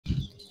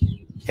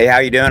Hey, how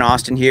you doing?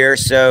 Austin here.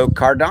 So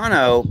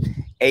Cardano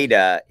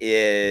ADA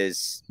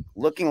is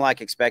looking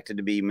like expected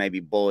to be maybe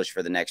bullish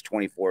for the next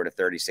 24 to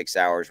 36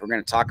 hours. We're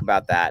going to talk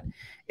about that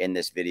in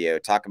this video,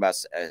 talk about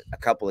a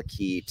couple of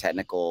key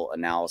technical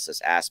analysis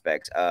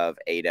aspects of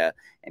ADA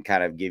and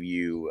kind of give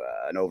you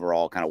an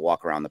overall kind of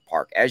walk around the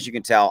park. As you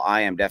can tell,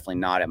 I am definitely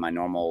not at my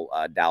normal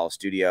Dallas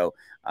studio.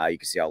 You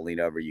can see I'll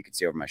lean over. You can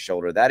see over my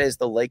shoulder. That is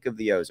the Lake of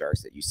the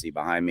Ozarks that you see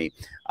behind me.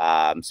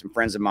 Some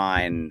friends of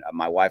mine,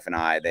 my wife and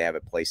I, they have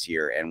a place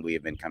here, and we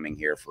have been coming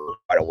here for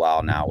quite a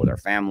while now with our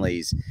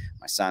families.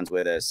 My son's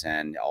with us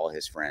and all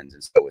his friends,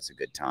 and so it's a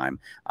good time.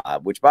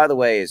 Which, by the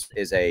way,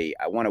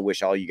 I want to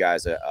wish all you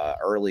guys a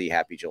early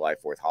happy July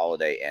 4th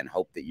holiday, and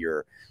hope that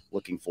you're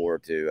looking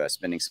forward to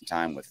spending some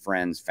time with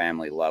friends,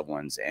 family, loved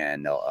ones,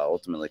 and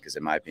ultimately, because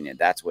in my opinion,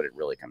 that's what it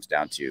really comes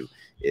down to,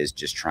 is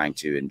just trying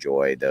to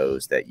enjoy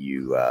those that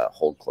you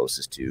hold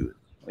closest to,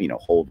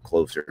 hold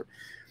closer,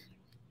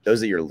 those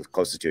that you're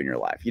closest to in your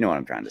life. You know what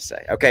I'm trying to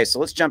say. Okay, so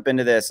let's jump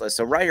into this.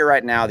 So right here,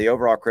 right now, the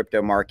overall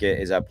crypto market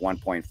is up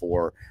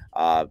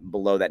 1.4,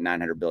 below that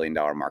 $900 billion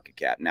market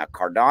cap. Now,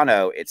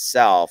 Cardano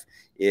itself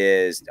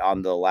is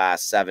on the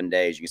last 7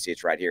 days. You can see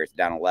it's right here. It's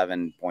down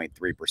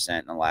 11.3%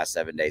 in the last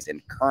 7 days.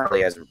 And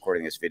currently, as we're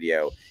recording this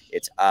video,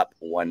 it's up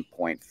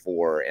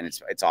 1.4, and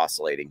it's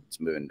oscillating. It's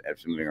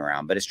moving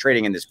around, but it's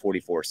trading in this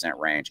 44-cent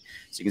range.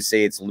 So you can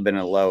see it's been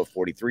a low of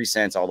 43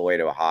 cents all the way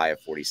to a high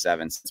of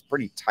 47. So it's a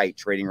pretty tight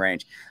trading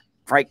range.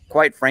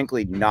 Quite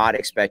frankly, not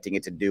expecting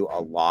it to do a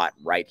lot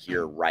right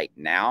here, right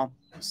now.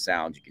 The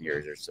sounds you can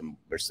hear, there's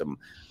some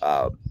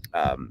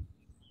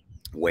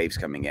waves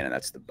coming in, and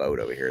that's the boat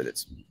over here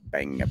that's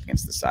banging up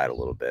against the side a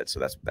little bit. So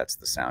that's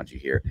the sound you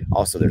hear.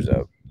 Also, there's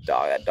a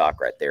dog, that dock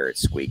right there, it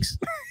squeaks.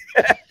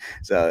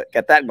 So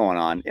got that going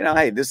on.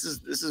 Hey, this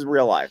is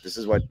real life. This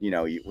is what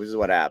this is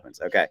what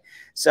happens. Okay,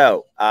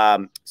 so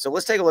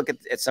let's take a look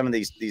at some of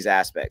these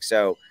aspects.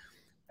 So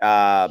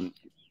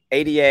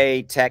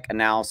ADA tech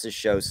analysis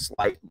shows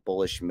slight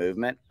bullish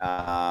movement.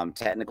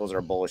 Technicals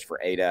are bullish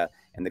for ADA,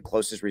 and the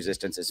closest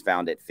resistance is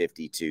found at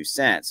 52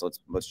 cents. So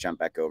let's jump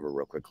back over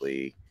real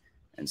quickly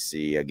and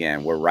see.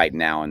 Again, we're right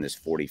now in this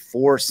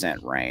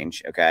 44-cent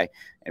range. Okay,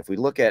 and if we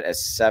look at a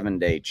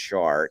 7-day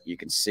chart, you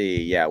can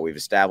see, yeah, we've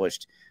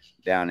established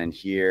down in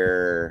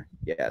here.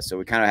 Yeah, so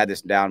we kind of had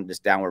this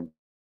downward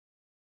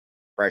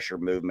pressure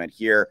movement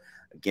here.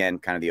 Again,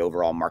 kind of the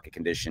overall market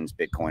conditions,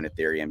 Bitcoin,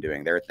 Ethereum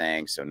doing their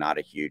thing. So not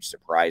a huge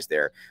surprise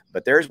there.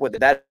 But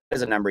that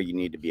is a number you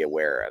need to be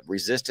aware of.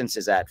 Resistance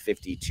is at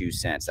 52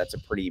 cents. That's a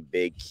pretty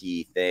big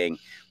key thing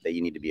that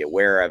you need to be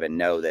aware of and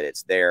know that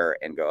it's there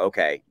and go,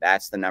 okay,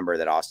 that's the number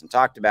that Austin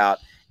talked about.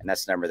 And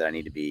that's the number that I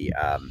need to be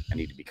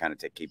kind of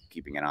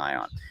keeping an eye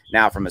on.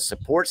 Now, from a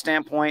support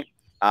standpoint,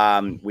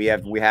 we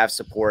have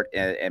support,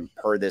 and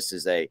per this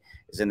is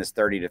in this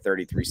 30 to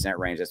 33 cent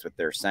range. That's what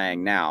they're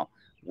saying now.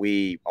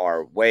 We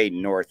are way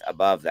north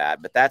above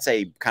that, but that's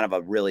a kind of a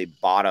really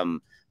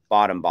bottom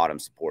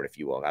support, if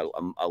you will,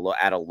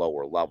 at a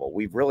lower level.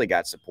 We've really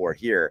got support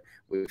here.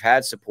 We've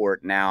had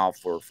support now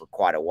for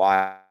quite a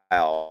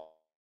while.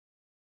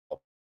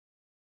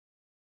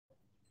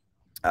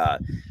 So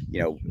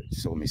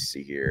let me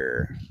see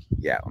here.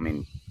 Yeah, I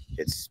mean,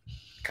 it's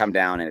come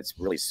down and it's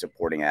really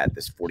supporting at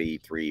this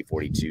 43,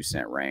 42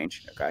 cent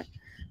range. Okay.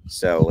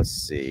 So let's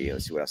see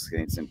what else.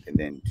 And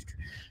then,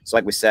 so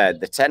like we said,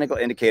 the technical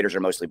indicators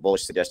are mostly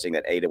bullish, suggesting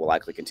that ADA will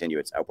likely continue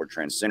its upward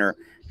trend sooner.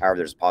 However,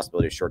 there's a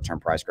possibility of short-term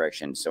price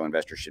correction, so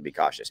investors should be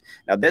cautious.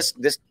 Now, this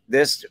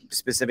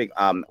specific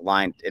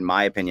line, in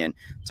my opinion,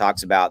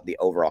 talks about the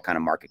overall kind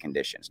of market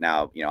conditions.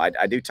 Now,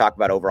 I do talk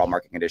about overall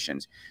market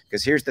conditions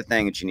because here's the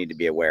thing that you need to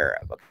be aware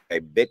of. Okay,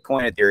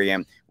 Bitcoin,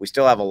 Ethereum, we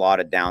still have a lot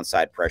of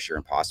downside pressure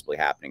and possibly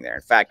happening there.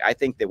 In fact, I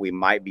think that we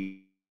might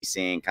be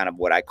seeing kind of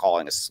what I call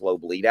a slow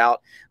bleed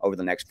out over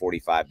the next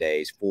 45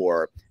 days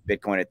for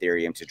Bitcoin,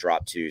 Ethereum to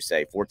drop to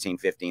say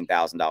 $14,000,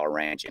 $15,000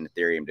 range, and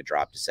Ethereum to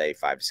drop to say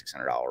 $500 to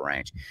 $600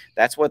 range.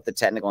 That's what the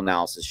technical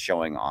analysis is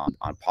showing on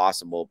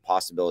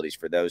possibilities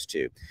for those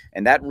two,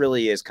 and that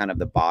really is kind of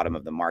the bottom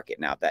of the market.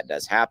 Now, if that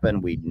does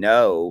happen, we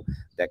know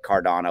that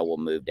Cardano will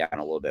move down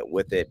a little bit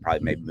with it,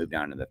 probably maybe move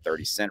down to the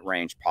 30-cent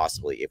range,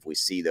 possibly, if we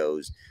see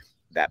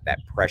that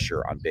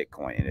pressure on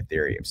Bitcoin and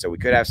Ethereum. So we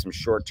could have some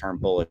short-term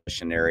bullish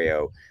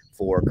scenario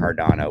for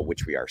Cardano,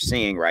 which we are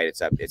seeing, right?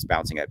 It's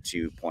bouncing up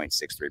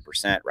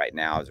 2.63% right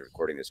now as we're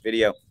recording this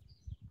video.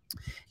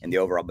 And the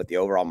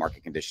overall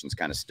market conditions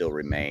kind of still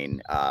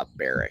remain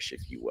bearish,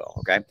 if you will.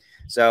 Okay.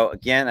 So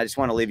again, I just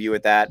want to leave you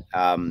with that.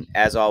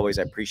 As always,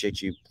 I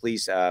appreciate you.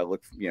 Please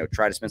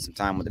try to spend some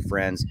time with the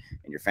friends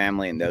and your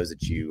family and those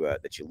that you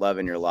love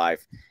in your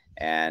life.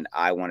 And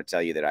I want to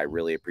tell you that I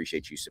really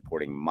appreciate you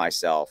supporting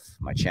myself,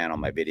 my channel,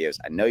 my videos.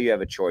 I know you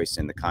have a choice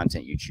in the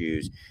content you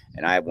choose,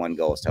 and I have one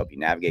goal, is to help you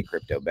navigate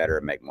crypto better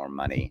and make more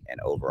money, and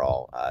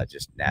overall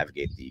just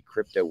navigate the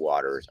crypto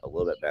waters a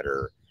little bit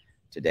better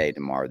today,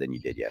 tomorrow than you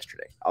did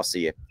yesterday. I'll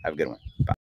see you. Have a good one. Bye.